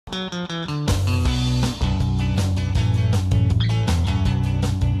Hello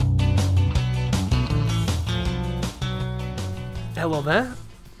there,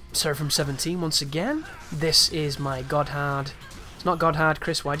 Sir from 17 once again. This is my God Hard. It's not God Hard,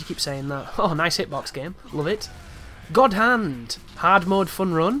 Chris, why do you keep saying that? Oh, nice hitbox game, love it. God Hand, hard mode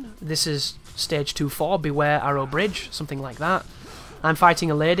fun run. This is stage 2-4, Beware Arrow Bridge, something like that. I'm fighting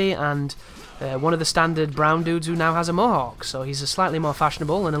a lady and one of the standard brown dudes who now has a mohawk, so he's a slightly more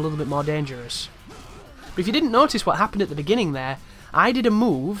fashionable and a little bit more dangerous. But if you didn't notice what happened at the beginning there, I did a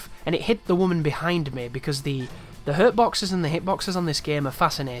move and it hit the woman behind me because the hurt boxes and the hitboxes on this game are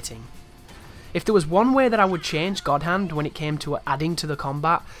fascinating. If there was one way that I would change God Hand when it came to adding to the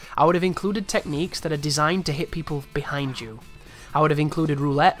combat, I would have included techniques that are designed to hit people behind you. I would have included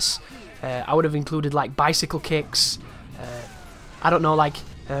roulettes, I would have included like bicycle kicks, I don't know, like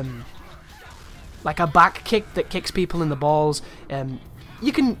a back kick that kicks people in the balls.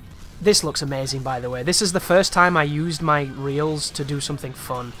 This looks amazing, by the way. This is the first time I used my reels to do something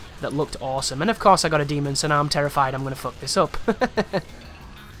fun that looked awesome. And of course I got a demon, so now I'm terrified I'm going to fuck this up.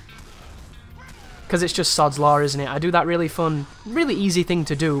 Because it's just sod's law, isn't it? I do that really fun, really easy thing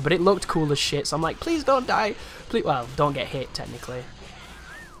to do, but it looked cool as shit, so I'm like, please don't die. Please, well, don't get hit, technically.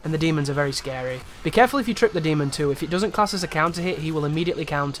 And the demons are very scary. Be careful if you trip the demon too. If it doesn't class as a counter hit, he will immediately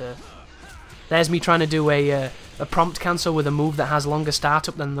counter. There's me trying to do a prompt cancel with a move that has longer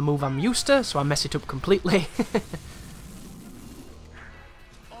startup than the move I'm used to, so I mess it up completely.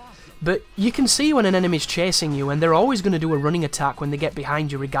 But you can see when an enemy's chasing you, and they're always going to do a running attack when they get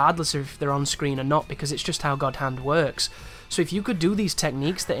behind you, regardless of if they're on screen or not, because it's just how God Hand works. So if you could do these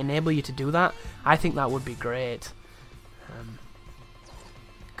techniques that enable you to do that, I think that would be great.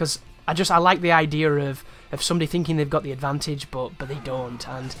 Because I like the idea of somebody thinking they've got the advantage, but they don't.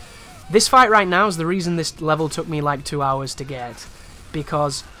 And this fight right now is the reason this level took me like 2 hours to get,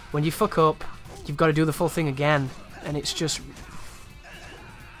 because when you fuck up, you've got to do the full thing again, and it's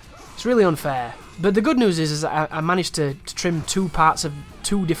really unfair. But the good news is I managed to trim 2 parts of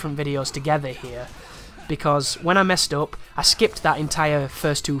 2 different videos together here, because when I messed up, I skipped that entire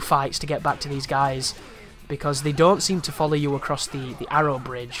first 2 fights to get back to these guys, because they don't seem to follow you across the arrow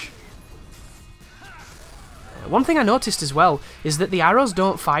bridge. One thing I noticed as well is that the arrows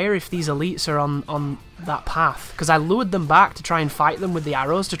don't fire if these elites are on that path, because I lured them back to try and fight them with the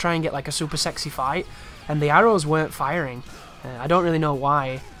arrows to try and get like a super sexy fight, and the arrows weren't firing. I don't really know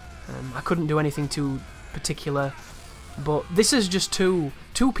why. I couldn't do anything too particular, but this is just two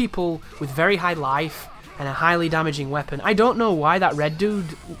people with very high life and a highly damaging weapon. I don't know why that red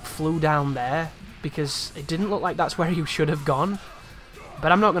dude flew down there, because it didn't look like that's where he should have gone.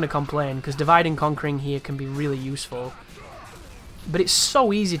 But I'm not going to complain, because divide and conquering here can be really useful. But it's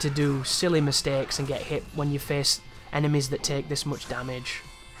so easy to do silly mistakes and get hit when you face enemies that take this much damage.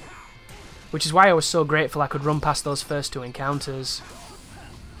 Which is why I was so grateful I could run past those first 2 encounters.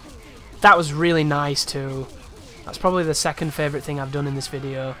 That was really nice too. That's probably the second favourite thing I've done in this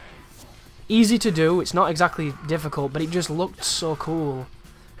video. Easy to do, it's not exactly difficult, but it just looked so cool.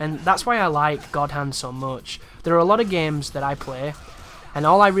 And that's why I like God Hand so much. There are a lot of games that I play, and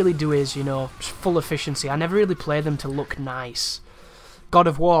all I really do is, you know, full efficiency. I never really play them to look nice. God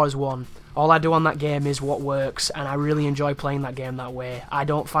of War is one. All I do on that game is what works, and I really enjoy playing that game that way. I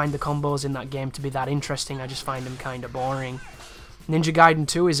don't find the combos in that game to be that interesting, I just find them kind of boring. Ninja Gaiden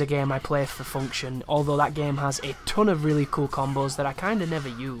 2 is a game I play for function, although that game has a ton of really cool combos that I kind of never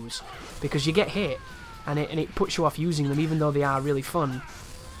use, because you get hit, and it puts you off using them even though they are really fun.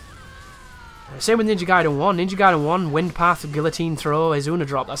 Same with Ninja Gaiden 1. Ninja Gaiden 1, Wind Path, Guillotine Throw, Izuna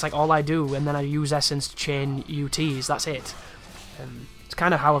Drop, that's like all I do, and then I use Essence to chain UTs, that's it. It's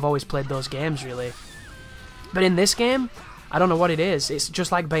kind of how I've always played those games, really. But in this game, I don't know what it is, it's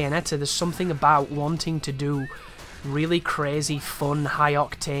just like Bayonetta, there's something about wanting to do really crazy, fun,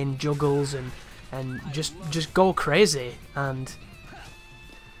 high-octane juggles and just go crazy. And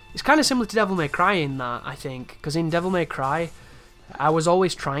it's kind of similar to Devil May Cry in that, I think, because in Devil May Cry, I was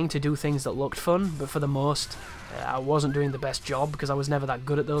always trying to do things that looked fun, but for the most, I wasn't doing the best job because I was never that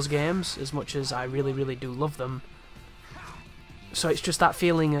good at those games, as much as I really, really do love them. So it's just that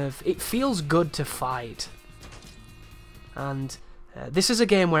feeling of, it feels good to fight. And this is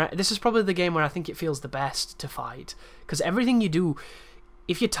probably the game where I think it feels the best to fight, because everything you do,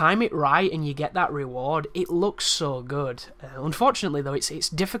 if you time it right and you get that reward, it looks so good. Unfortunately though, it's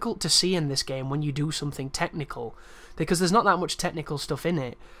difficult to see in this game when you do something technical, because there's not that much technical stuff in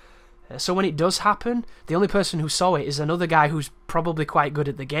it. So when it does happen, the only person who saw it is another guy who's probably quite good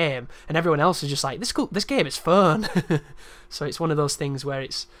at the game, and everyone else is just like, this game is fun. So it's one of those things where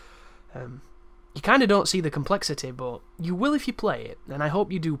it's You kind of don't see the complexity, but you will if you play it, and I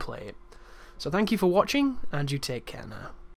hope you do play it. So thank you for watching, and you take care now.